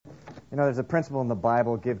You know, there's a principle in the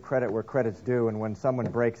Bible, give credit where credit's due, and when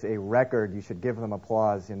someone breaks a record, you should give them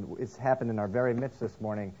applause. And it's happened in our very midst this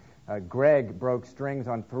morning. Greg broke strings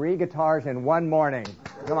on 3 guitars in one morning.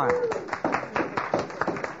 Come on.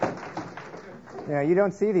 You know, you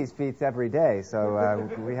don't see these feats every day, so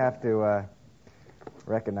we have to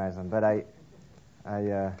recognize them. But I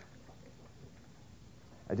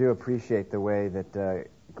do appreciate the way that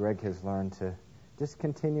Greg has learned to just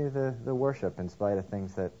continue the worship in spite of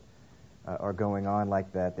things that are going on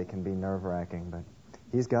like that. They can be nerve-wracking, but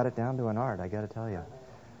he's got it down to an art, I got to tell you.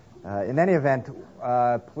 In any event,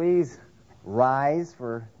 please rise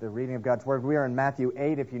for the reading of God's Word. We are in Matthew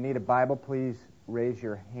 8. If you need a Bible, please raise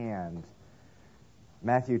your hand.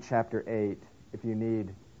 Matthew chapter 8. If you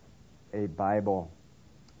need a Bible,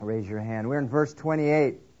 raise your hand. We're in verse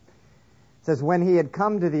 28. It says, when he had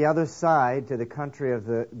come to the other side, to the country of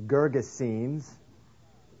the Gergesenes,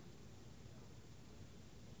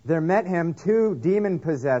 there met him 2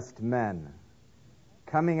 demon-possessed men,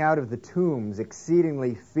 coming out of the tombs,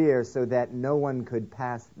 exceedingly fierce, so that no one could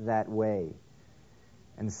pass that way.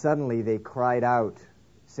 And suddenly they cried out,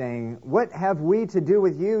 saying, what have we to do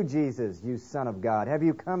with you, Jesus, you Son of God? Have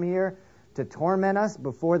you come here to torment us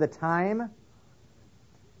before the time?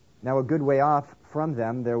 Now a good way off from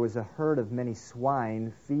them there was a herd of many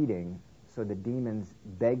swine feeding. So the demons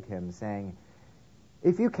begged him, saying,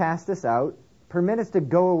 if you cast us out, permit us to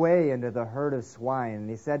go away into the herd of swine. And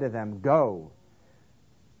he said to them, go.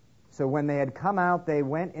 So when they had come out, they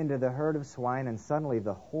went into the herd of swine, and suddenly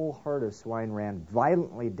the whole herd of swine ran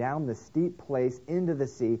violently down the steep place into the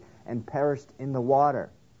sea and perished in the water.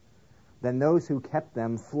 Then those who kept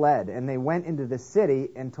them fled, and they went into the city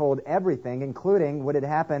and told everything, including what had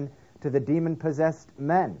happened to the demon-possessed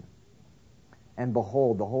men. And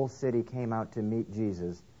behold, the whole city came out to meet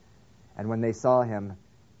Jesus, and when they saw him,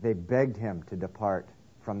 they begged him to depart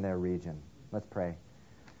from their region. Let's pray.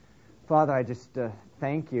 Father, I just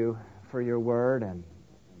thank you for your word, and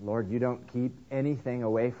Lord, you don't keep anything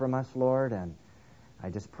away from us, Lord, and I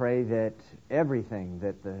just pray that everything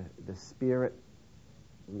that the Spirit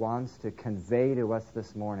wants to convey to us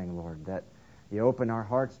this morning, Lord, that you open our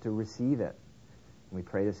hearts to receive it. We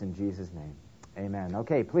pray this in Jesus' name. Amen.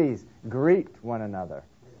 Okay, please greet one another.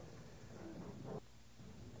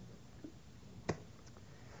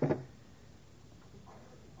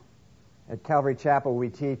 At Calvary Chapel, we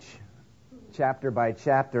teach chapter by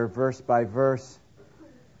chapter, verse by verse,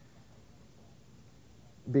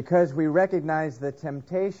 because we recognize the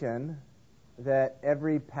temptation that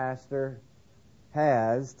every pastor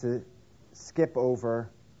has to skip over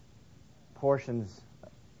portions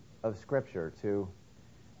of Scripture, to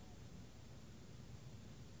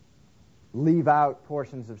leave out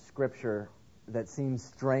portions of Scripture that seem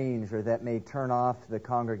strange or that may turn off the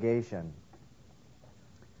congregation.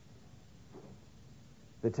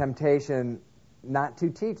 The temptation not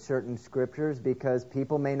to teach certain Scriptures because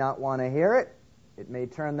people may not want to hear it. It may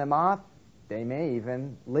turn them off. They may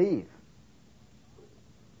even leave.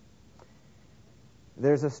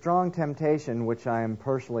 There's a strong temptation, which I am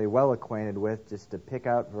personally well acquainted with, just to pick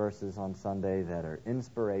out verses on Sunday that are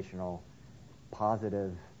inspirational,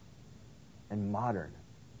 positive, and modern.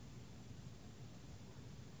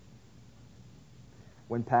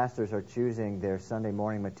 When pastors are choosing their Sunday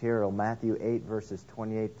morning material, Matthew 8, verses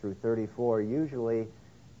 28 through 34 usually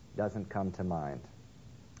doesn't come to mind.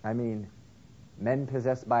 I mean, men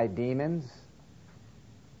possessed by demons,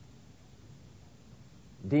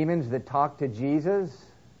 demons that talk to Jesus.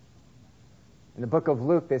 In the book of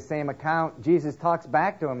Luke, this same account, Jesus talks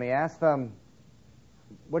back to them. He asks them,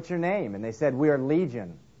 what's your name? And they said, we are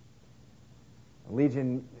Legion.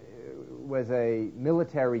 Legion was a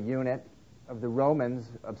military unit of the Romans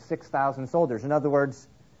of 6,000 soldiers. In other words,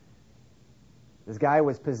 this guy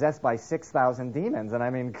was possessed by 6,000 demons. And I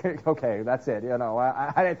mean, okay, that's it. You know,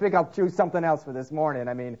 I think I'll choose something else for this morning.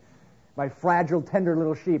 I mean, my fragile, tender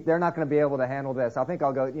little sheep, they're not going to be able to handle this. I think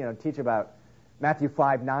I'll go, teach about Matthew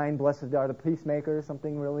 5:9, blessed are the peacemakers,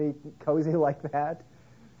 something really cozy like that.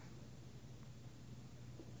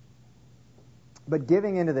 But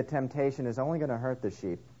giving into the temptation is only going to hurt the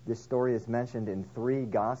sheep. This story is mentioned in 3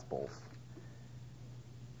 Gospels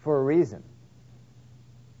for a reason.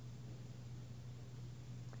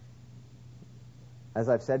 As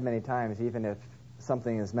I've said many times, even if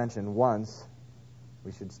something is mentioned once,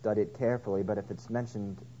 we should study it carefully, but if it's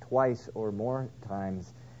mentioned twice or more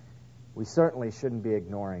times, we certainly shouldn't be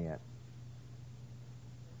ignoring it.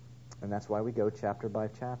 And that's why we go chapter by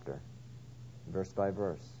chapter, verse by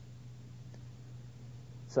verse.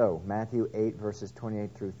 So, Matthew 8, verses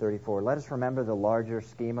 28 through 34. Let us remember the larger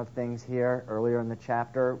scheme of things here. Earlier in the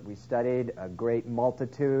chapter, we studied a great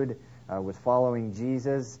multitude was following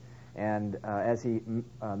Jesus, and as he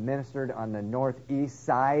ministered on the northeast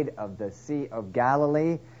side of the Sea of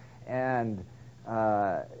Galilee. And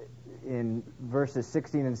in verses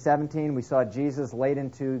 16 and 17, we saw Jesus late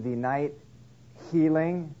into the night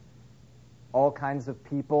healing all kinds of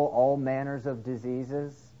people, all manners of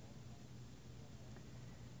diseases.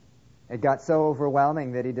 It got so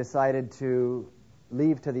overwhelming that he decided to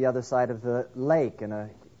leave to the other side of the lake, and a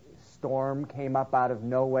storm came up out of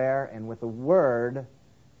nowhere, and with a word,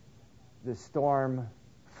 the storm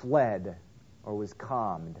fled or was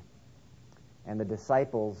calmed. And the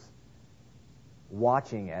disciples,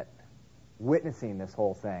 watching it, witnessing this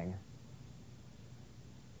whole thing,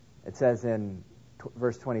 it says in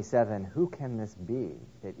verse 27, "Who can this be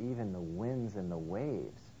that even the winds and the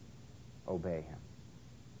waves obey him?"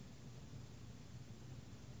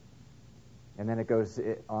 And then it goes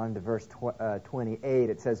on to verse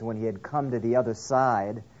 28. It says, "When he had come to the other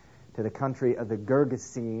side, to the country of the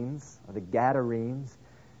Gergesenes, or the Gadarenes,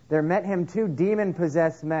 there met him 2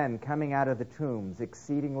 demon-possessed men coming out of the tombs,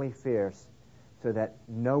 exceedingly fierce, so that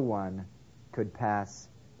no one could pass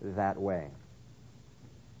that way."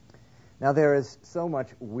 Now, there is so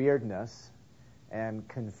much weirdness and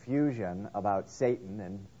confusion about Satan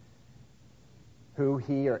and who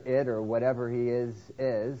he or it or whatever he is,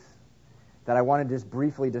 that I want to just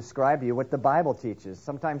briefly describe to you what the Bible teaches.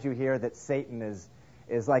 Sometimes you hear that Satan is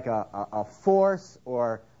like a force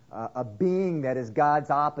or a being that is God's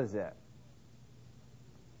opposite.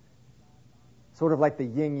 Sort of like the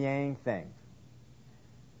yin-yang thing.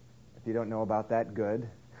 If you don't know about that, good.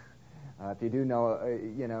 If you do know,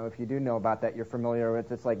 if you do know about that, you're familiar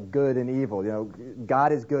with it's like good and evil.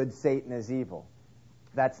 God is good, Satan is evil.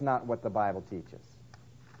 That's not what the Bible teaches.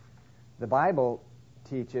 The Bible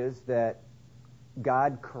teaches that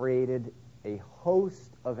God created a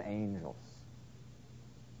host of angels,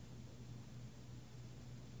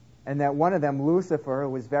 and that one of them, Lucifer, who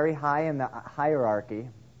was very high in the hierarchy,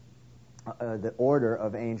 the order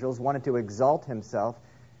of angels, wanted to exalt himself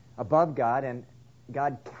above God, and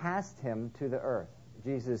God cast him to the earth.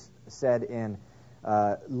 Jesus said in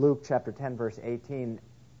Luke chapter 10, verse 18,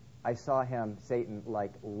 "I saw him, Satan,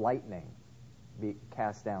 like lightning, be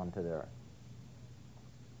cast down to the earth."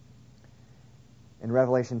 In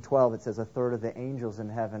Revelation 12, it says 1/3 of the angels in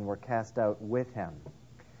heaven were cast out with him.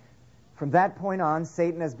 From that point on,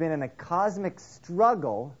 Satan has been in a cosmic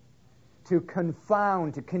struggle to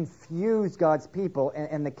confound, to confuse God's people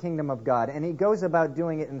and the kingdom of God. And he goes about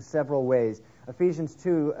doing it in several ways. Ephesians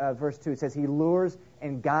 2, verse 2 says, he lures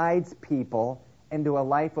and guides people into a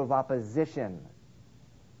life of opposition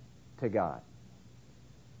to God.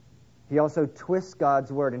 He also twists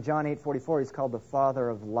God's word. In John 8:44, he's called the father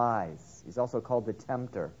of lies. He's also called the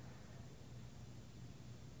tempter.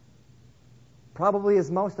 Probably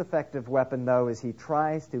his most effective weapon, though, is he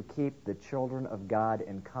tries to keep the children of God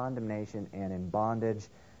in condemnation and in bondage.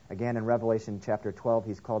 Again, in Revelation chapter 12,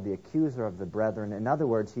 he's called the accuser of the brethren. In other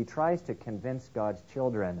words, he tries to convince God's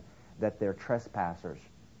children that they're trespassers,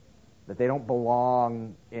 that they don't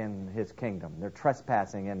belong in his kingdom. They're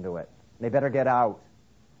trespassing into it. They better get out.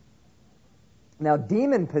 Now,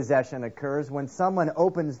 demon possession occurs when someone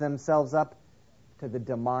opens themselves up to the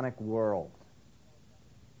demonic world,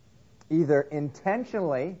 either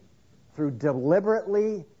intentionally through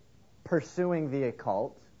deliberately pursuing the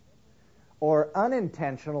occult, or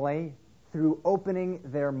unintentionally through opening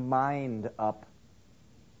their mind up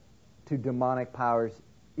to demonic powers,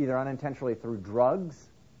 either unintentionally through drugs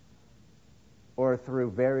or through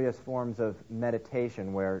various forms of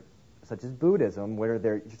meditation, such as Buddhism, where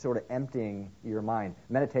they're sort of emptying your mind.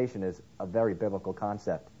 Meditation is a very biblical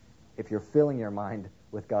concept. If you're filling your mind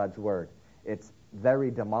with God's Word, it's very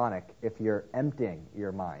demonic if you're emptying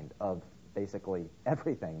your mind of basically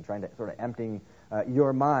everything, trying to sort of emptying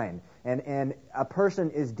your mind. And a person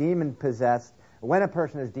is demon-possessed. When a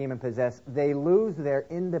person is demon-possessed, they lose their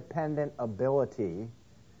independent ability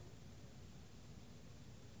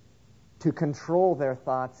to control their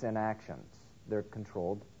thoughts and actions. They're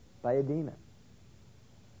controlled by a demon.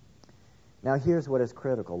 Now here's what is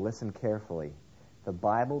critical. Listen carefully. The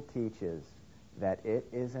Bible teaches that it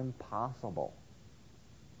is impossible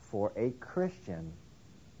for a Christian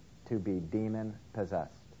to be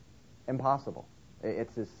demon-possessed. Impossible.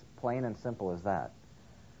 It's as plain and simple as that.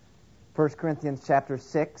 1 Corinthians chapter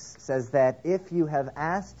 6 says that if you have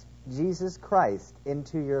asked Jesus Christ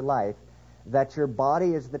into your life, that your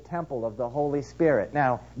body is the temple of the Holy Spirit.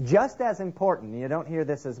 Now, just as important, you don't hear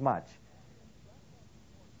this as much,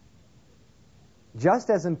 just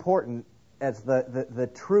as important as the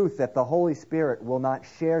truth that the Holy Spirit will not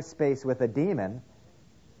share space with a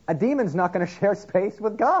demon's not going to share space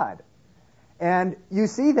with God. And you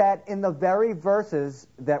see that in the very verses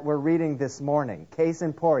that we're reading this morning. Case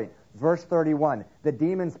in point, verse 31. The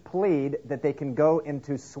demons plead that they can go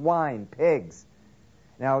into swine, pigs.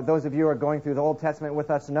 Now, those of you who are going through the Old Testament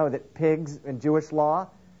with us know that pigs in Jewish law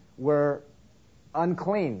were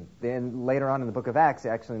unclean. Then later on in the book of Acts,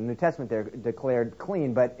 actually in the New Testament, they're declared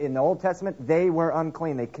clean. But in the Old Testament, they were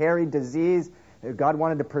unclean. They carried disease. God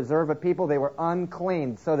wanted to preserve a people. They were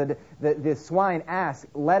unclean. So the swine asked,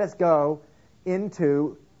 let us go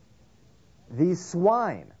into these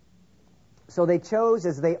swine. So they chose,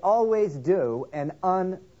 as they always do, an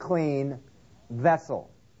unclean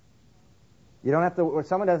vessel. You don't have to,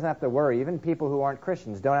 someone doesn't have to worry. Even people who aren't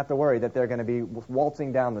Christians don't have to worry that they're going to be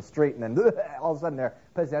waltzing down the street and then all of a sudden they're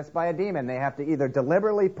possessed by a demon. They have to either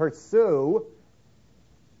deliberately pursue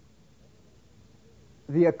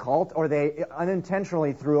the occult, or they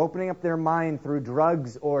unintentionally, through opening up their mind through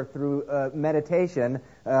drugs or through meditation,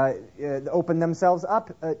 open themselves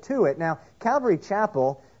up to it. Now, Calvary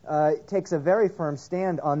Chapel takes a very firm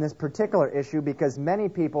stand on this particular issue because many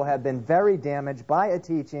people have been very damaged by a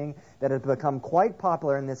teaching that has become quite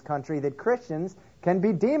popular in this country that Christians can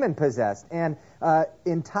be demon-possessed. And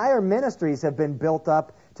entire ministries have been built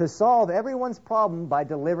up to solve everyone's problem by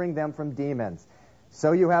delivering them from demons.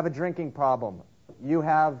 So you have a drinking problem. You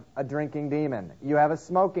have a drinking demon. You have a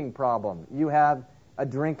smoking problem. You have a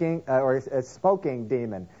drinking or a smoking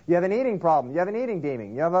demon. You have an eating problem. You have an eating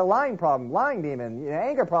demon. You have a lying problem, lying demon. An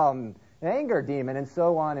anger problem, an anger demon, and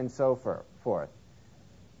so on and so forth.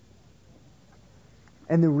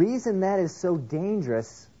 And the reason that is so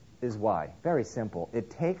dangerous is why? Very simple.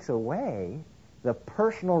 It takes away the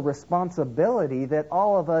personal responsibility that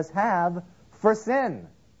all of us have for sin.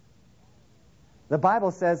 The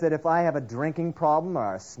Bible says that if I have a drinking problem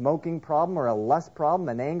or a smoking problem or a lust problem,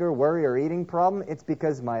 an anger, worry, or eating problem, it's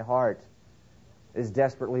because my heart is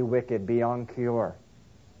desperately wicked beyond cure.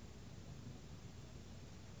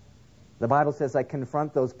 The Bible says I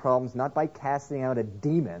confront those problems not by casting out a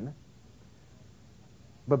demon,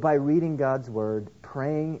 but by reading God's Word,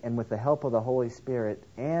 praying, and with the help of the Holy Spirit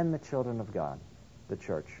and the children of God, the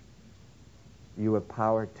church, you have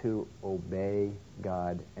power to obey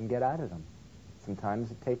God and get out of them. Sometimes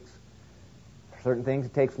it takes, certain things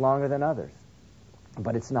it takes longer than others.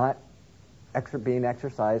 But it's not being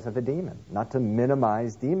exercise of a demon, not to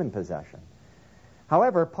minimize demon possession.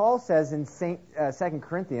 However, Paul says in 2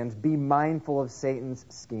 Corinthians, be mindful of Satan's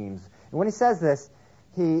schemes. And when he says this,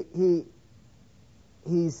 he's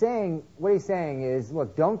saying, what he's saying is,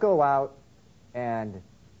 look, don't go out and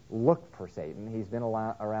look for Satan. He's been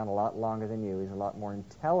around a lot longer than you. He's a lot more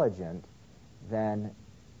intelligent than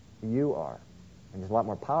you are. And he's a lot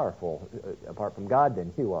more powerful, apart from God,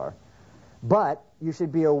 than you are. But you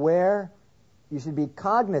should be aware, you should be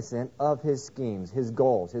cognizant of his schemes, his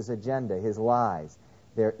goals, his agenda, his lies.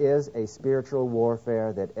 There is a spiritual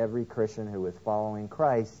warfare that every Christian who is following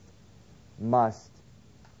Christ must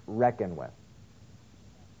reckon with.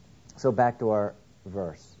 So back to our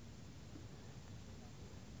verse.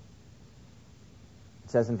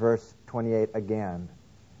 It says in verse 28 again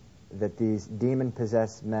that these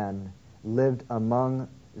demon-possessed men lived among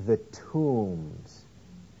the tombs.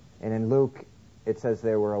 And in Luke, it says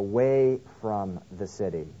they were away from the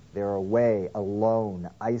city. They were away,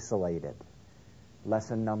 alone, isolated.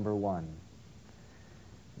 Lesson number 1.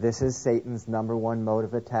 This is Satan's number 1 mode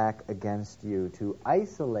of attack against you, to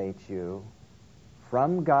isolate you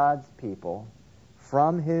from God's people,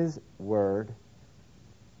 from His Word,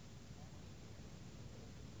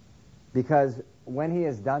 because when he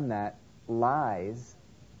has done that,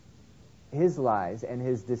 his lies and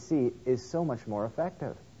his deceit is so much more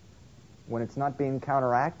effective when it's not being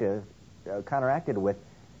counteracted with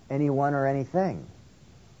anyone or anything.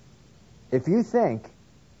 If you think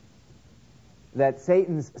that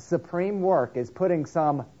Satan's supreme work is putting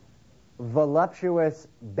some voluptuous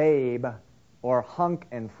babe or hunk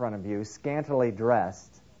in front of you, scantily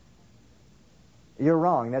dressed, you're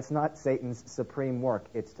wrong. That's not Satan's supreme work.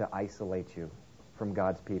 It's to isolate you from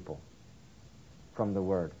God's people, from the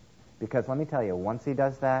Word. Because let me tell you, once he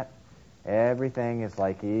does that, everything is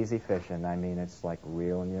like easy fishing. I mean, it's like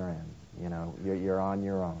reeling you in. You know, you're on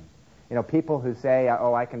your own. You know, people who say,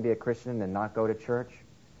 oh, I can be a Christian and not go to church,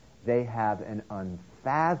 they have an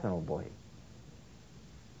unfathomably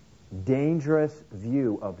dangerous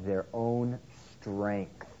view of their own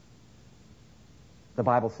strength. The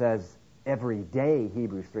Bible says every day,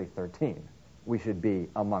 Hebrews 3:13, we should be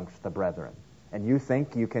amongst the brethren. And you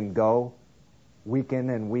think you can go week in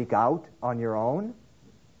and week out on your own?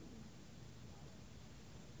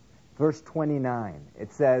 Verse 29,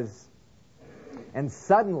 it says, and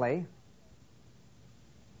suddenly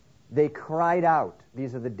they cried out.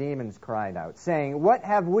 These are the demons cried out, saying, "What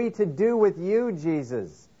have we to do with you,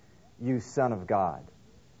 Jesus, you Son of God?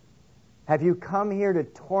 Have you come here to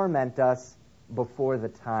torment us before the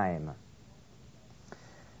time?"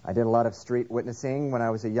 I did a lot of street witnessing when I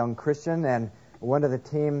was a young Christian, and one of the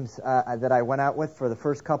teams that I went out with for the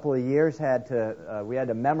first couple of years we had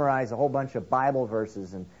to memorize a whole bunch of Bible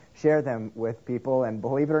verses and share them with people, and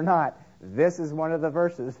believe it or not, this is one of the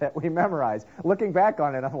verses that we memorized. Looking back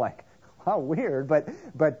on it, I'm like, how weird,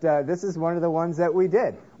 but this is one of the ones that we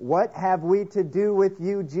did. "What have we to do with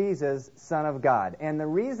you, Jesus, Son of God?" And the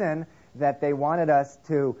reason that they wanted us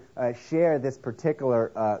to share this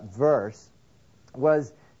particular verse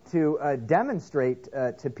was to demonstrate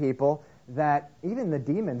to people that even the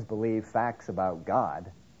demons believe facts about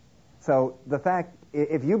God. So the fact,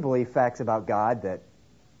 if you believe facts about God, that,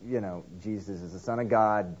 Jesus is the Son of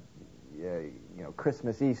God,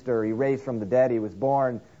 Christmas, Easter, he raised from the dead, he was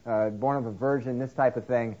born of a virgin, this type of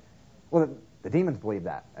thing, well, the demons believe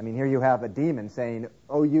that. I mean, here you have a demon saying,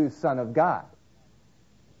 "Oh, you Son of God."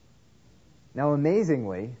 Now,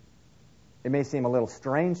 amazingly, it may seem a little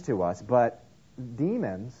strange to us, but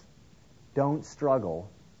demons don't struggle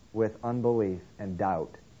with unbelief and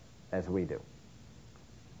doubt as we do.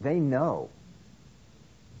 They know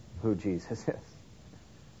who Jesus is.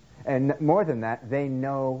 And more than that, they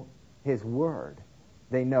know his word.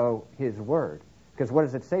 They know his word. Because what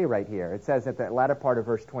does it say right here? It says at the latter part of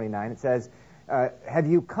verse 29, it says, "Have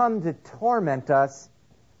you come to torment us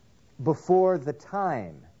before the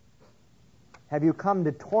time?" Have you come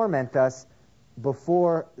to torment us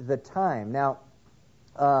before the time? Now,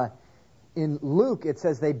 in Luke, it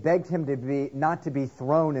says they begged him not to be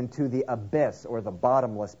thrown into the abyss or the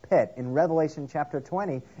bottomless pit. In Revelation chapter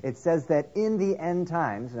 20, it says that in the end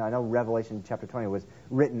times, and I know Revelation chapter 20 was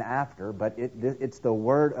written after, but it's the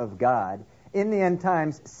Word of God. In the end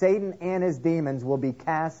times, Satan and his demons will be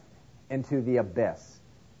cast into the abyss,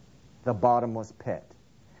 the bottomless pit.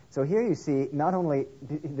 So here you see,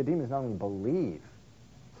 the demons not only believe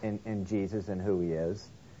in Jesus and who he is,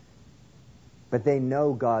 but they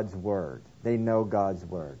know God's word. They know God's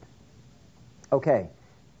word. Okay,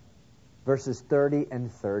 verses 30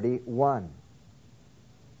 and 31.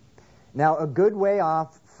 "Now a good way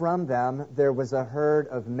off from them there was a herd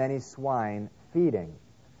of many swine feeding.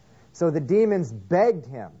 So the demons begged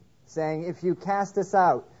him, saying, 'If you cast us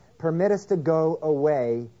out, permit us to go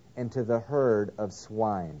away into the herd of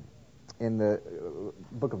swine.'" In the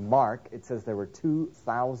book of Mark, it says there were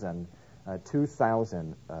 2,000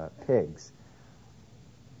 pigs.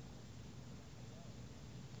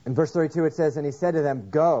 In verse 32 it says, "And he said to them,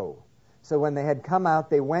 'Go.' So when they had come out,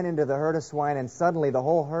 they went into the herd of swine, and suddenly the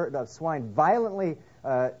whole herd of swine went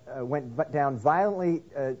down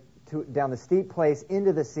down the steep place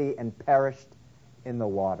into the sea and perished in the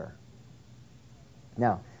water."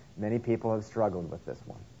 Now, many people have struggled with this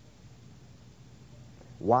one.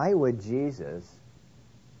 Why would Jesus,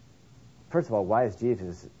 first of all, why is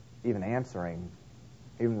Jesus even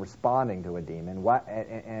responding to a demon? Why,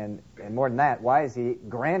 and more than that, why is he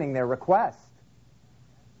granting their request?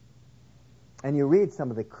 And you read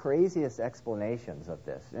some of the craziest explanations of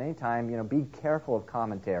this. Anytime, be careful of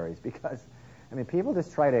commentaries, because, people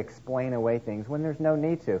just try to explain away things when there's no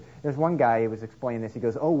need to. There's one guy who was explaining this. He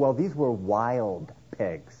goes, "Oh, well, these were wild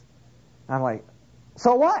pigs." And I'm like,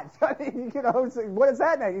 so what? What does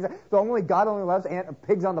that mean? He's like, God only loves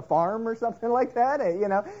pigs on the farm or something like that?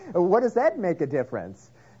 What does that make a difference?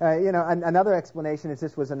 Another explanation is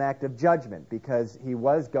this was an act of judgment because he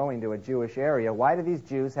was going to a Jewish area. Why do these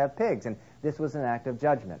Jews have pigs? And this was an act of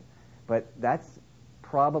judgment. But that's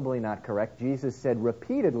probably not correct. Jesus said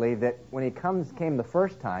repeatedly that when he came the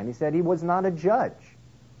first time, he said he was not a judge.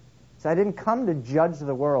 So I didn't come to judge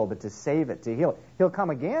the world, but to save it, to heal it. He'll come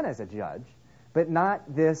again as a judge, but not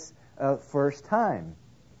this first time.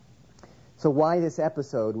 So why this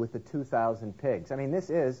episode with the 2,000 pigs? This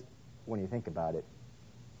is, when you think about it,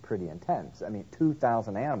 pretty intense.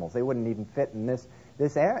 2,000 animals. They wouldn't even fit in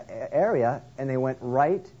this area, and they went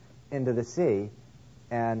right into the sea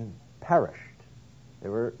and perished. They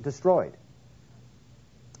were destroyed.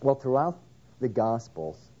 Well, throughout the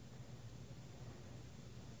Gospels,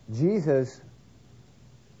 Jesus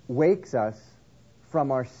wakes us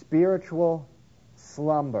from our spiritual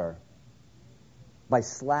slumber by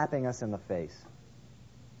slapping us in the face,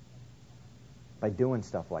 by doing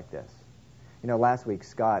stuff like this. Last week,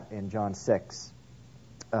 Scott, in John 6,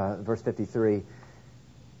 verse 53,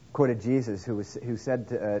 quoted Jesus, who said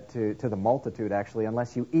to the multitude, actually,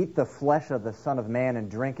 "Unless you eat the flesh of the Son of Man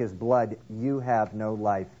and drink his blood, you have no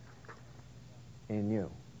life in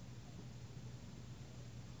you."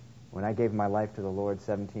 When I gave my life to the Lord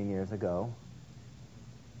 17 years ago,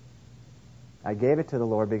 I gave it to the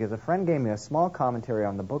Lord because a friend gave me a small commentary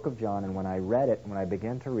on the book of John, and when I read it, when I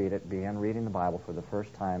began reading the Bible for the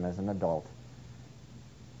first time as an adult,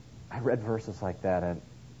 I read verses like that,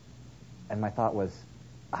 and my thought was,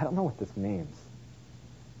 I don't know what this means,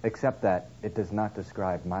 except that it does not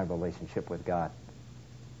describe my relationship with God.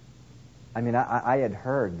 I mean, I had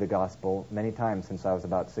heard the gospel many times since I was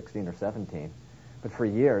about 16 or 17, but for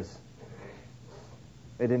years,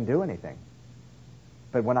 it didn't do anything.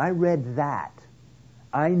 But when I read that,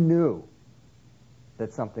 I knew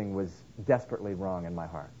that something was desperately wrong in my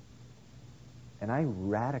heart. And I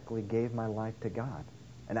radically gave my life to God.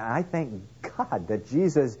 And I thank God that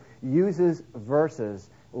Jesus uses verses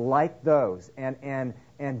like those and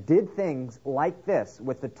did things like this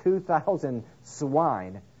with the 2,000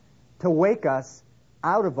 swine to wake us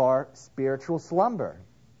out of our spiritual slumber.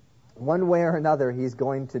 One way or another, he's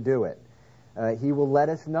going to do it. He will let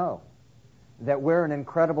us know that we're in an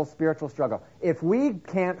incredible spiritual struggle. If we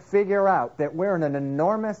can't figure out that we're in an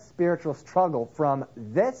enormous spiritual struggle from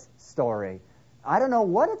this story, I don't know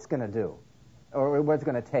what it's going to do or what it's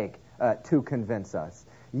going to take to convince us.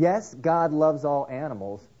 Yes, God loves all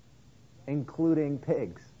animals, including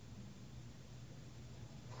pigs.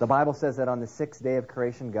 The Bible says that on the sixth day of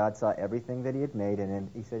creation, God saw everything that he had made, and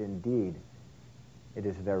he said, indeed, it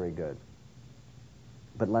is very good.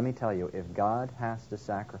 But let me tell you, if God has to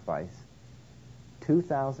sacrifice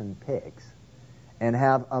 2,000 pigs and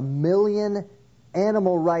have 1 million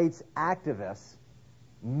animal rights activists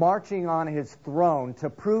marching on his throne to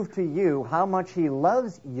prove to you how much he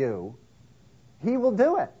loves you, he will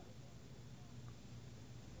do it.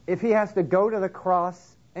 If he has to go to the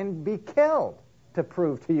cross and be killed to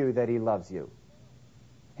prove to you that he loves you,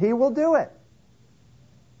 he will do it.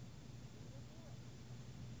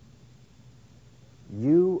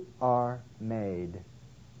 You are made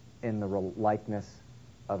in the likeness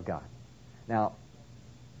of God. Now,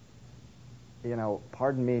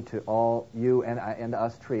 pardon me to all you and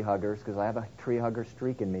us tree huggers, because I have a tree hugger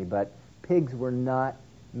streak in me, but pigs were not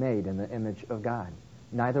made in the image of God.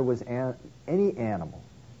 Neither was any animal.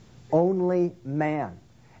 Only man.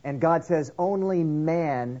 And God says only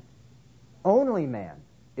man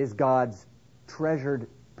is God's treasured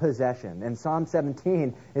possession. In Psalm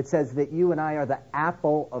 17, it says that you and I are the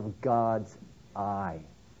apple of God's eye.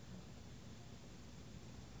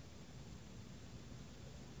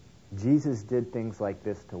 Jesus did things like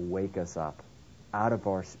this to wake us up out of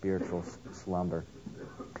our spiritual slumber.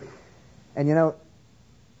 And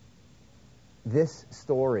this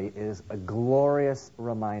story is a glorious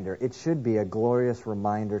reminder. It should be a glorious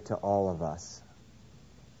reminder to all of us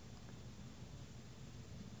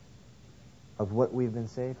of what we've been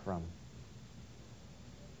saved from.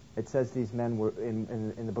 It says these men were,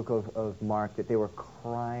 in the book of Mark, that they were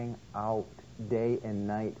crying out day and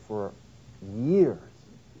night for years.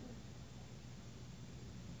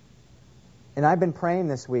 And I've been praying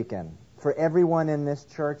this weekend for everyone in this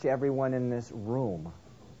church, everyone in this room,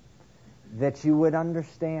 that you would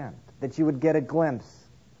understand, that you would get a glimpse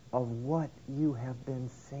of what you have been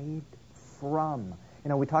saved from.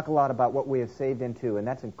 We talk a lot about what we have saved into, and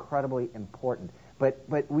that's incredibly important. But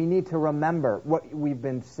we need to remember what we've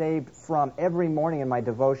been saved from. Every morning in my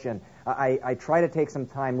devotion, I try to take some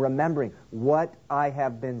time remembering what I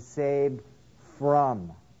have been saved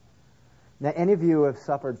from. Now, any of you have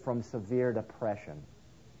suffered from severe depression.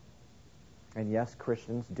 And yes,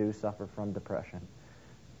 Christians do suffer from depression.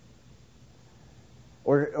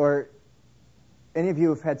 Or any of you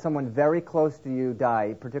have had someone very close to you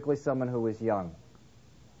die, particularly someone who was young.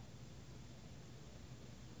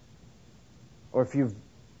 Or if you've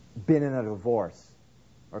been in a divorce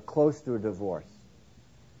or close to a divorce,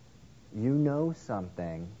 you know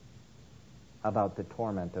something about the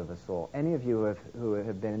torment of a soul. Any of you who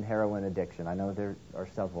have been in heroin addiction, I know there are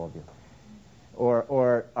several of you,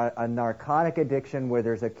 or a narcotic addiction where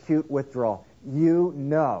there's acute withdrawal, you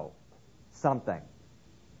know something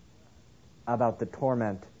about the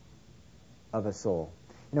torment of a soul.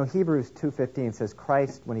 Hebrews 2:15 says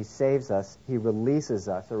Christ, when he saves us, he releases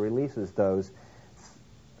those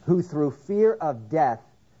who through fear of death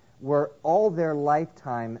were all their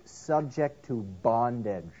lifetime subject to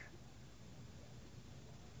bondage.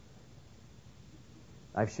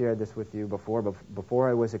 I've shared this with you before. Before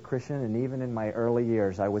I was a Christian, and even in my early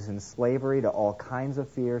years, I was in slavery to all kinds of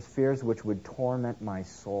fears which would torment my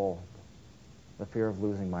soul. The fear of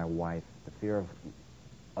losing my wife, the fear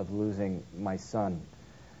of losing my son.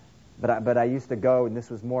 But I used to go, and this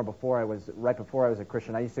was right before I was a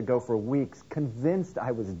Christian, I used to go for weeks convinced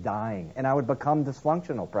I was dying, and I would become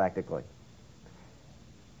dysfunctional practically.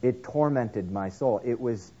 It tormented my soul. It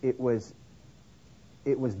was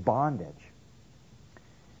bondage.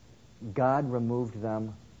 God removed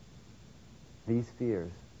them, these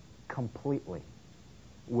fears, completely,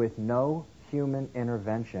 with no human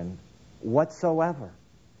intervention whatsoever.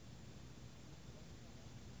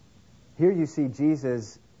 Here you see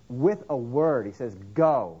Jesus with a word. He says,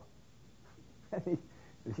 "Go."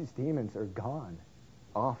 These demons are gone,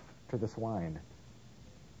 off to the swine.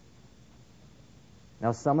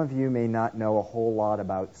 Now, some of you may not know a whole lot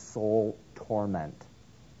about soul torment.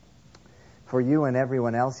 For you and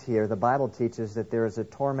everyone else here, the Bible teaches that there is a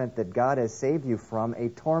torment that God has saved you from, a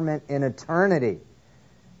torment in eternity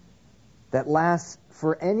that lasts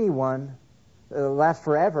forever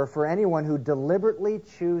for anyone who deliberately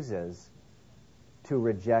chooses to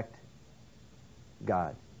reject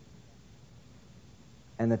God.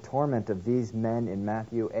 And the torment of these men in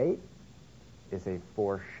Matthew 8 is a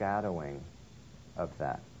foreshadowing of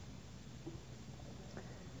that.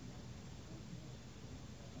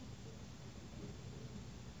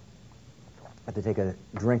 I have to take a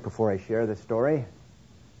drink before I share this story.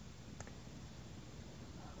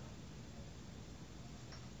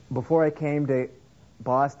 Before I came to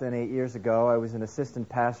Boston 8 years ago, I was an assistant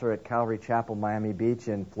pastor at Calvary Chapel, Miami Beach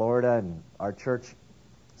in Florida, and our church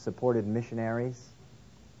supported missionaries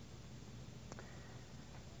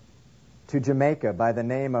to Jamaica by the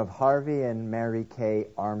name of Harvey and Mary Kay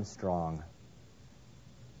Armstrong.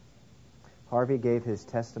 Harvey gave his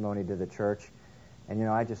testimony to the church, and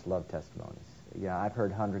I just love testimonies. I've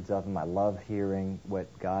heard hundreds of them. I love hearing what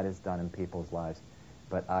God has done in people's lives,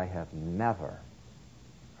 but I have never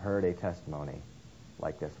heard a testimony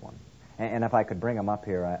like this one. And if I could bring them up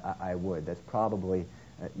here, I would. That's probably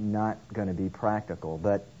not going to be practical,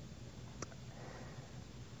 but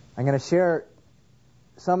I'm going to share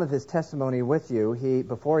some of his testimony with you.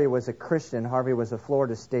 Before he was a Christian, Harvey was a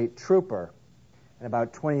Florida State Trooper. And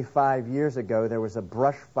about 25 years ago, there was a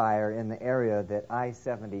brush fire in the area that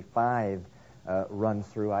I-75 runs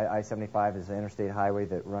through. I-75 is an interstate highway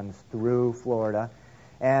that runs through Florida.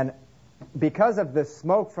 And because of the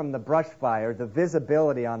smoke from the brush fire, the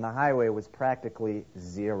visibility on the highway was practically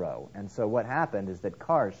zero. And so what happened is that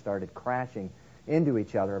cars started crashing into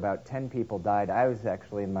each other. About 10 people died. I was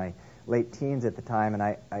actually in my late teens at the time, and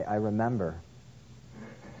I remember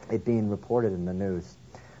it being reported in the news.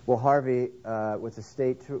 Well, Harvey was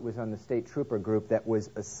on the state trooper group that was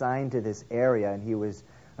assigned to this area, and he was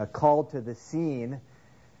called to the scene.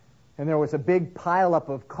 And there was a big pileup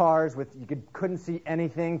of cars couldn't see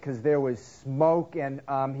anything because there was smoke, and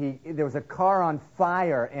there was a car on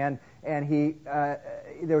fire, and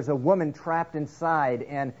there was a woman trapped inside,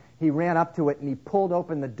 and he ran up to it and he pulled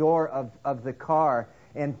open the door of the car,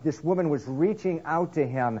 and this woman was reaching out to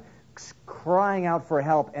him, crying out for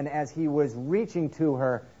help, and as he was reaching to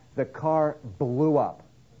her, the car blew up.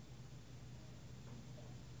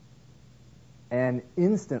 And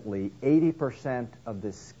instantly, 80% of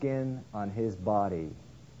the skin on his body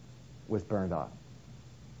was burned off.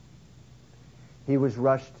 He was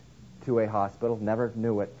rushed to a hospital, never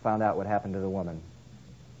knew it, found out what happened to the woman.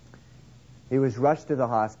 He was rushed to the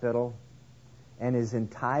hospital, and his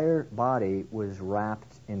entire body was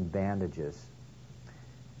wrapped in bandages.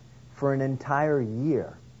 For an entire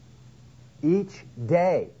year, each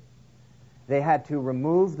day, they had to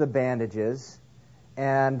remove the bandages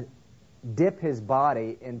and dip his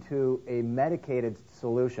body into a medicated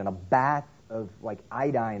solution, a bath of like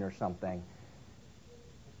iodine or something,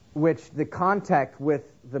 which the contact with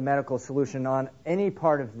the medical solution on any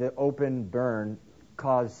part of the open burn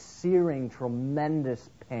caused searing, tremendous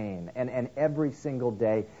pain. And every single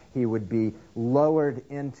day he would be lowered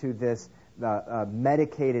into this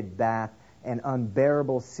medicated bath, and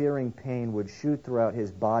unbearable searing pain would shoot throughout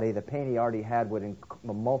his body. The pain he already had would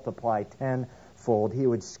multiply tenfold. He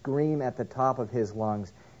would scream at the top of his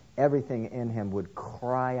lungs. Everything in him would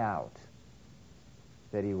cry out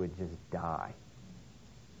that he would just die.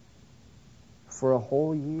 For a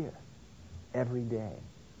whole year, every day.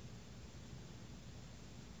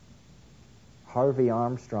 Harvey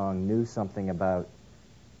Armstrong knew something about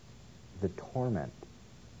the torment,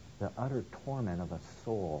 the utter torment of a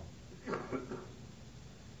soul.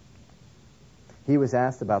 He was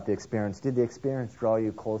asked about the experience. Did the experience draw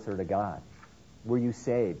you closer to God? Were you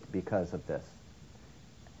saved because of this?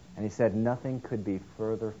 And he said, nothing could be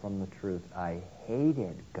further from the truth. I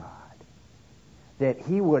hated God. That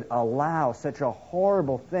he would allow such a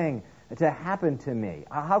horrible thing to happen to me.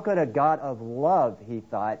 How could a God of love, he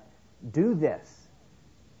thought, do this?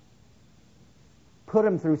 Put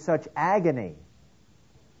him through such agony.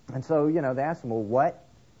 And so, they asked him, well, what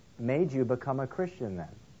made you become a Christian then?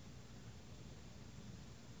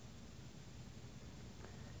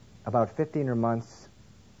 about 15 months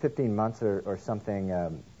or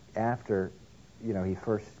something after, he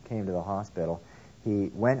first came to the hospital,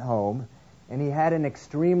 he went home and he had an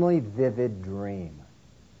extremely vivid dream.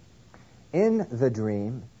 In the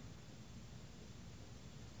dream,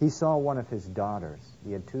 he saw one of his daughters.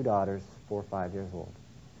 He had 2 daughters, 4 or 5 years old.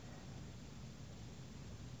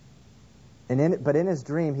 But in his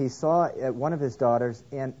dream, he saw one of his daughters,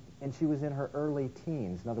 and she was in her early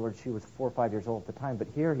teens. In other words, she was 4 or 5 years old at the time. But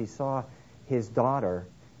here he saw his daughter,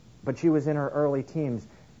 but she was in her early teen.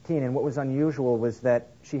 And what was unusual was that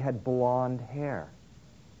she had blonde hair.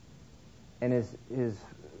 And his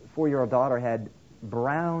 4-year-old daughter had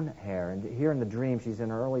brown hair. And here in the dream, she's in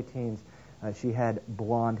her early teens. She had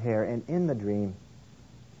blonde hair. And in the dream,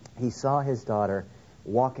 he saw his daughter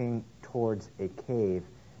walking towards a cave.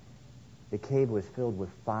 The cave was filled with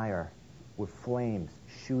fire, with flames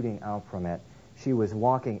shooting out from it. She was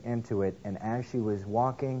walking into it, and as she was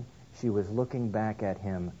walking, she was looking back at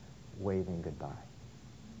him, waving goodbye.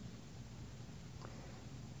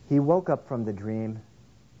 He woke up from the dream,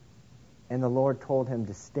 and the Lord told him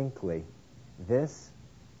distinctly, "This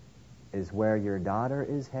is where your daughter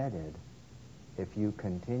is headed if you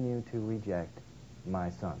continue to reject my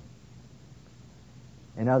son."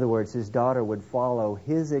 In other words, his daughter would follow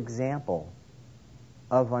his example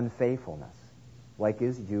of unfaithfulness, like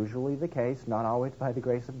is usually the case, not always by the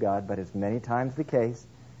grace of God, but is many times the case.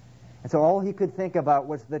 And so all he could think about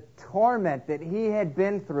was the torment that he had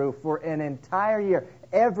been through for an entire year,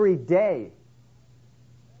 every day.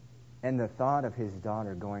 And the thought of his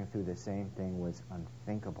daughter going through the same thing was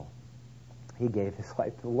unthinkable. He gave his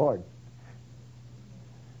life to the Lord.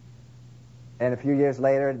 And a few years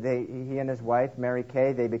later, he and his wife, Mary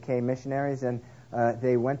Kay, they became missionaries, and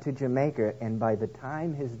they went to Jamaica. And by the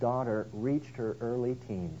time his daughter reached her early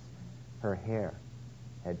teens, her hair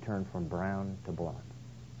had turned from brown to blonde.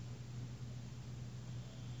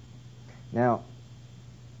 Now,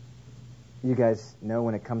 you guys know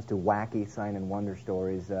when it comes to wacky sign and wonder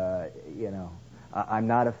stories, I'm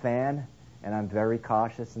not a fan, and I'm very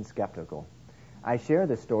cautious and skeptical. I share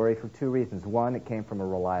this story for 2 reasons. 1, it came from a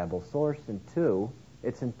reliable source, and 2,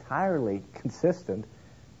 it's entirely consistent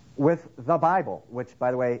with the Bible, which, by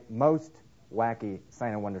the way, most wacky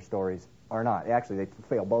sign and wonder stories are not. Actually, they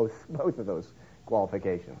fail both of those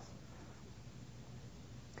qualifications.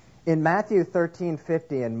 In Matthew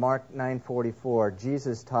 13:50 and Mark 9:44,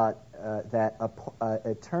 Jesus taught that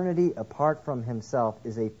eternity apart from himself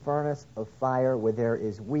is a furnace of fire where there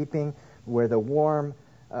is weeping, where the worm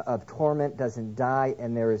of torment doesn't die,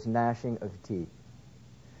 and there is gnashing of teeth.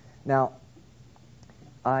 Now,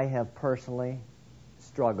 I have personally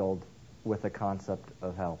struggled with the concept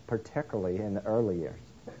of hell, particularly in the early years.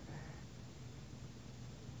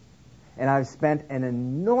 And I've spent an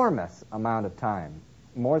enormous amount of time,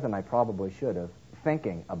 more than I probably should have,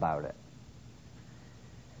 thinking about it.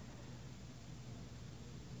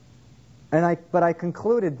 But I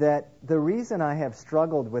concluded that the reason I have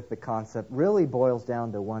struggled with the concept really boils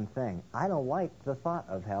down to one thing. I don't like the thought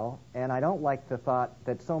of hell, and I don't like the thought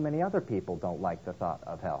that so many other people don't like the thought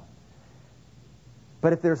of hell.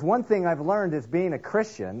 But if there's one thing I've learned as being a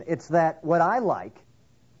Christian, it's that what I like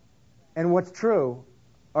and what's true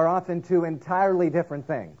are often 2 entirely different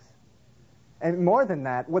things. And more than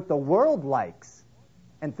that, what the world likes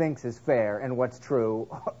and thinks is fair and what's true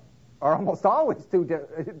are almost always 2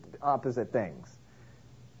 opposite things.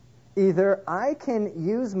 Either I can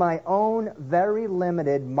use my own very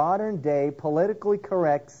limited, modern-day, politically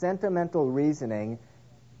correct, sentimental reasoning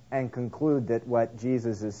and conclude that what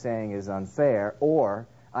Jesus is saying is unfair, or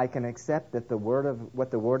I can accept that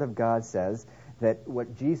what the Word of God says, that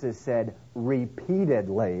what Jesus said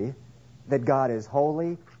repeatedly, that God is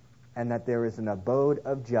holy and that there is an abode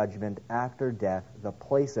of judgment after death, the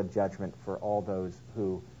place of judgment for all those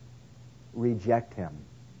who reject him.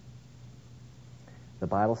 The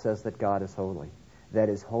Bible says that God is holy, that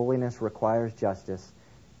his holiness requires justice,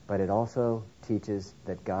 but it also teaches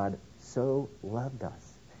that God so loved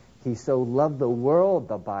us. He so loved the world,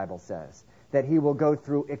 the Bible says, that he will go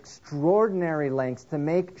through extraordinary lengths to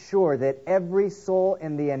make sure that every soul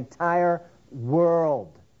in the entire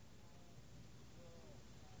world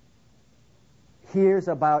hears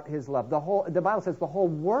about his love. The Bible says the whole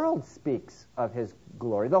world speaks of his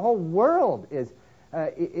glory. The whole world is,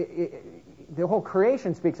 the whole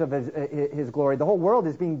creation speaks of his glory. The whole world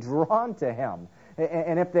is being drawn to him.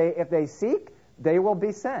 And if they seek, they will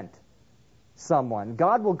be sent someone.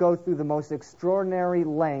 God will go through the most extraordinary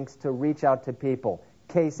lengths to reach out to people.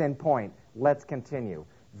 Case in point. Let's continue.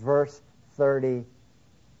 Verse 30.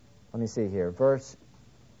 Let me see here. Verse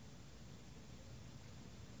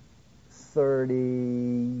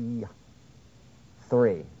 30.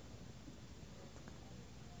 3.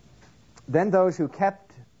 Then those who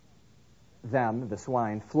kept them, the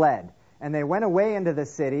swine, fled, and they went away into the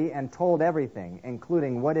city and told everything,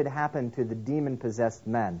 including what had happened to the demon-possessed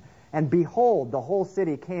men. And behold, the whole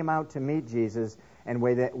city came out to meet Jesus, and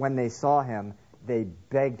when they saw him, they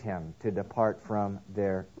begged him to depart from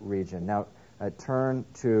their region. Now, turn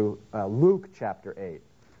to Luke chapter 8.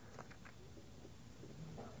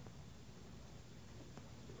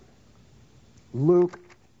 Luke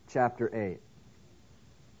chapter 8.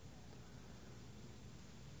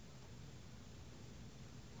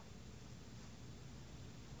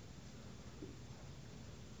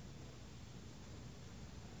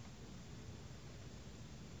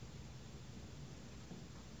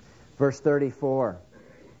 Verse 34.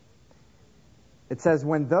 It says,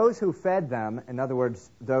 when those who fed them, in other words,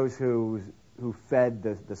 those who fed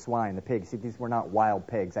the swine, the pigs, see, these were not wild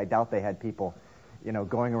pigs. I doubt they had people,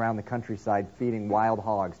 going around the countryside feeding wild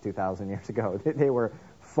hogs 2,000 years ago. They were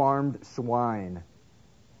farmed swine.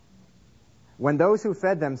 When those who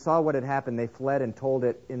fed them saw what had happened, they fled and told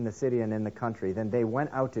it in the city and in the country. Then they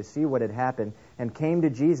went out to see what had happened and came to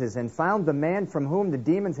Jesus and found the man from whom the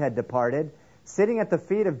demons had departed, sitting at the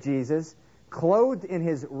feet of Jesus, clothed in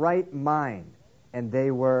his right mind, and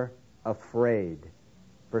they were afraid.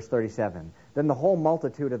 Verse 37. Then the whole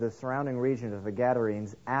multitude of the surrounding region of the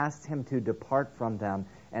Gadarenes asked him to depart from them,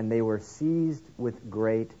 and they were seized with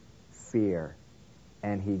great fear.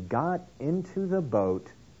 And he got into the boat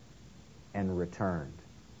and returned.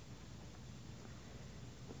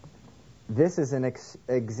 This is an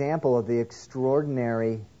example of the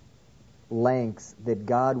extraordinary lengths that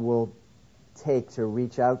God will take to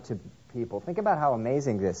reach out to people. Think about how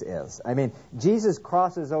amazing this is. I mean, Jesus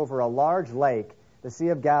crosses over a large lake, the Sea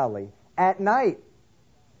of Galilee, at night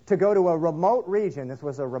to go to a remote region. This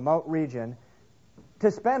was a remote region.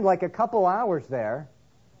 To spend like a couple hours there.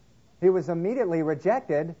 He was immediately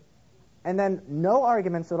rejected, and then no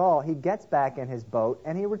arguments at all. He gets back in his boat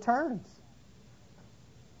and he returns.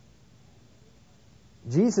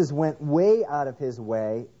 Jesus went way out of his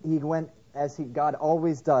way. He went, as God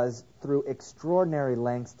always does, through extraordinary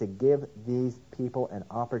lengths to give these people an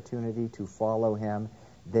opportunity to follow him.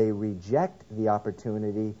 They reject the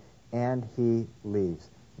opportunity, and he leaves.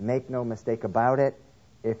 Make no mistake about it.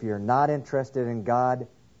 If you're not interested in God,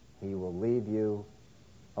 he will leave you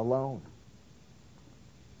alone.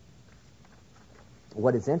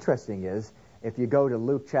 What is interesting is, if you go to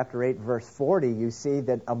Luke chapter 8, verse 40, you see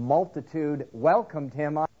that a multitude welcomed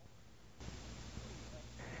him.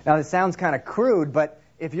 Now, this sounds kind of crude, but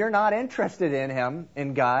if you're not interested in him,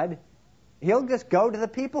 in God, he'll just go to the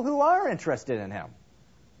people who are interested in him.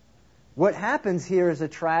 What happens here is a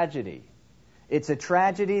tragedy. It's a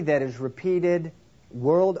tragedy that is repeated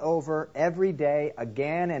world over every day,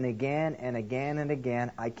 again and again and again and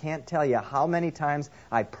again. I can't tell you how many times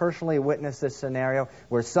I personally witnessed this scenario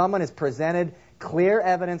where someone is presented clear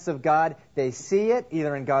evidence of God. They see it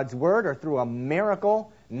either in God's Word or through a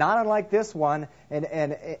miracle, not unlike this one,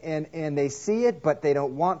 and they see it, but they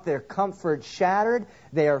don't want their comfort shattered.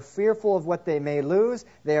 They are fearful of what they may lose.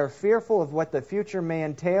 They are fearful of what the future may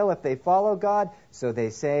entail if they follow God, so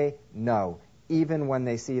they say no, even when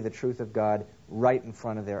they see the truth of God right in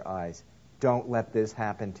front of their eyes. Don't let this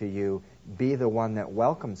happen to you. Be the one that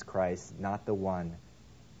welcomes Christ, not the one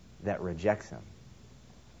that rejects him.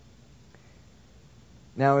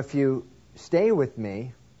 Now, if you stay with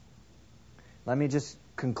me, let me just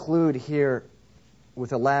conclude here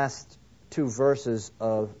with the last two verses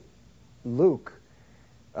of Luke.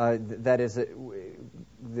 That is,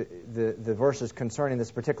 the verses concerning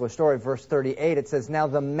this particular story. Verse 38, it says, "Now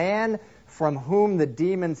the man from whom the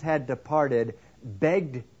demons had departed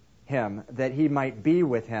begged him that he might be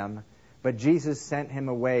with him, but Jesus sent him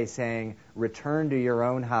away, saying, 'Return to your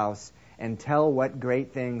own house and tell what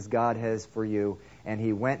great things God has for you.' And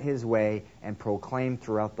he went his way and proclaimed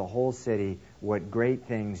throughout the whole city what great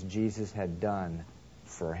things Jesus had done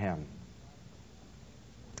for him."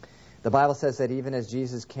 The Bible says that even as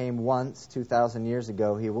Jesus came once 2,000 years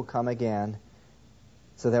ago, he will come again,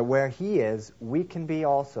 so that where he is, we can be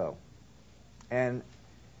also. And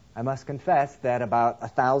I must confess that about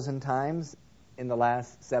 1,000 times in the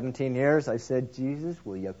last 17 years, I've said, "Jesus,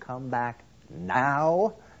 will you come back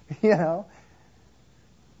now?"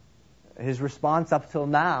 His response up till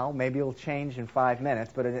now, maybe it'll change in 5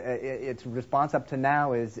 minutes, but its response up to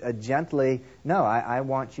now is gently, "No, I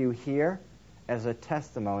want you here as a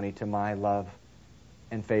testimony to my love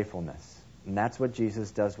and faithfulness." And that's what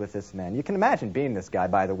Jesus does with this man. You can imagine being this guy,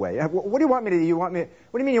 by the way. What do you want me to do? What do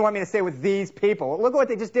you mean you want me to stay with these people? Look at what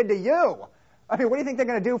they just did to you. I mean, what do you think they're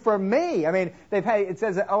going to do for me? I mean, it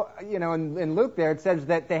says, in Luke there, it says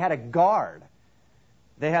that they had a guard.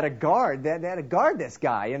 They had a guard. They had to guard this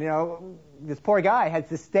guy. And, this poor guy had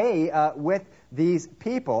to stay with these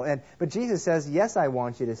people. But Jesus says, yes, I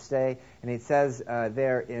want you to stay. And he says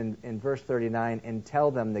there in verse 39, and tell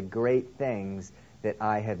them the great things that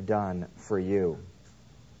I have done for you.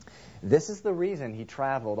 This is the reason he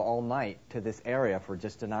traveled all night to this area for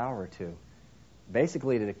just an hour or two,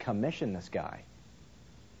 basically to commission this guy.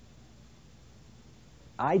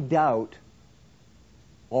 I doubt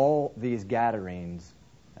all these Gadarenes,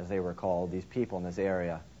 as they were called, these people in this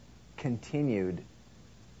area, continued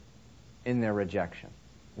in their rejection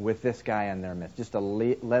with this guy in their midst. Just a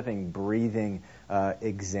living, breathing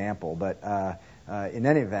example. But in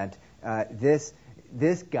any event,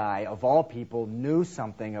 this guy, of all people, knew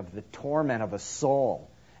something of the torment of a soul.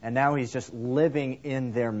 And now he's just living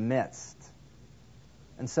in their midst.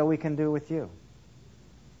 And so we can do with you.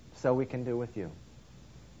 So we can do with you.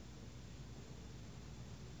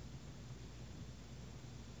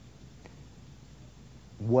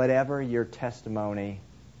 Whatever your testimony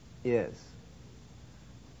is,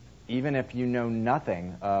 even if you know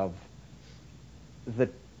nothing of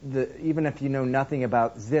even if you know nothing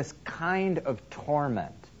about this kind of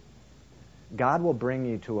torment, God will bring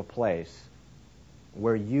you to a place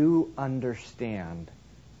where you understand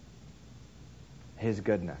His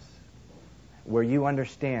goodness, where you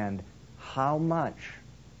understand how much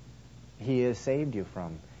He has saved you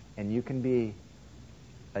from, and you can be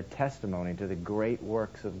a testimony to the great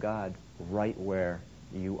works of God right where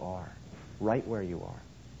you are. Right where you are.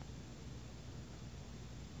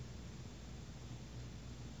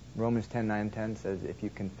 Romans 10:9-10 says, if you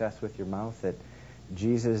confess with your mouth that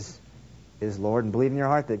Jesus is Lord and believe in your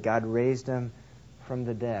heart that God raised Him from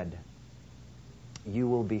the dead, you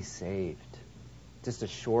will be saved. Just a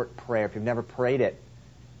short prayer. If you've never prayed it,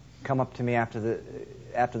 come up to me after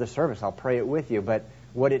the service. I'll pray it with you. But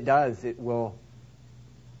what it does, it will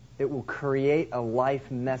create a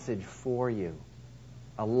life message for you.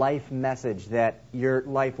 A life message that your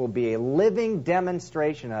life will be a living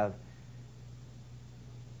demonstration of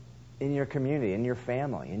in your community, in your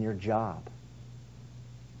family, in your job.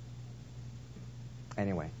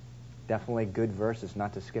 Anyway, definitely good verses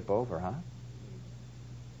not to skip over, huh?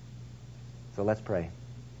 So let's pray.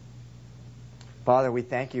 Father, we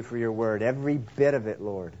thank you for your word, every bit of it,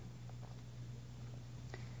 Lord.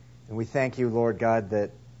 And we thank you, Lord God, that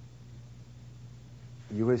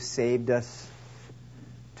you have saved us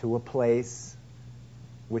to a place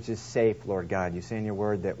which is safe, Lord God. You say in your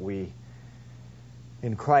word that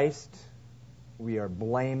in Christ, we are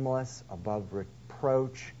blameless, above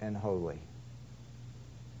reproach, and holy.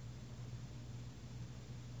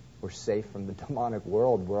 We're safe from the demonic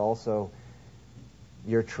world. We're also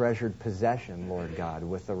your treasured possession, Lord God,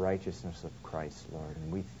 with the righteousness of Christ, Lord.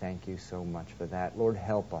 And we thank you so much for that. Lord,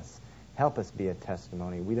 help us. Help us be a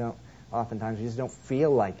testimony. Oftentimes we just don't feel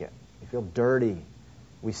like it. We feel dirty.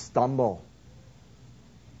 We stumble.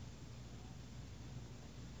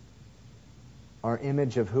 Our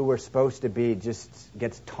image of who we're supposed to be just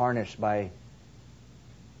gets tarnished by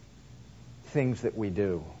things that we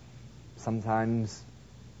do. Sometimes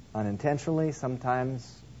unintentionally,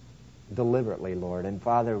 sometimes deliberately, Lord. And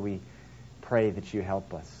Father, we pray that you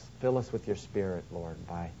help us. Fill us with your Spirit, Lord,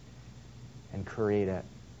 and create a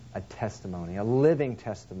testimony, a living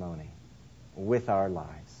testimony with our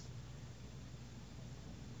lives.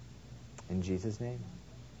 In Jesus' name,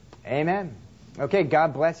 amen. Okay,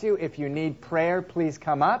 God bless you. If you need prayer, please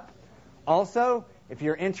come up. Also, if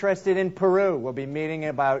you're interested in Peru, we'll be meeting in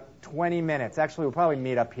about 20 minutes. Actually, we'll probably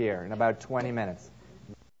meet up here in about 20 minutes.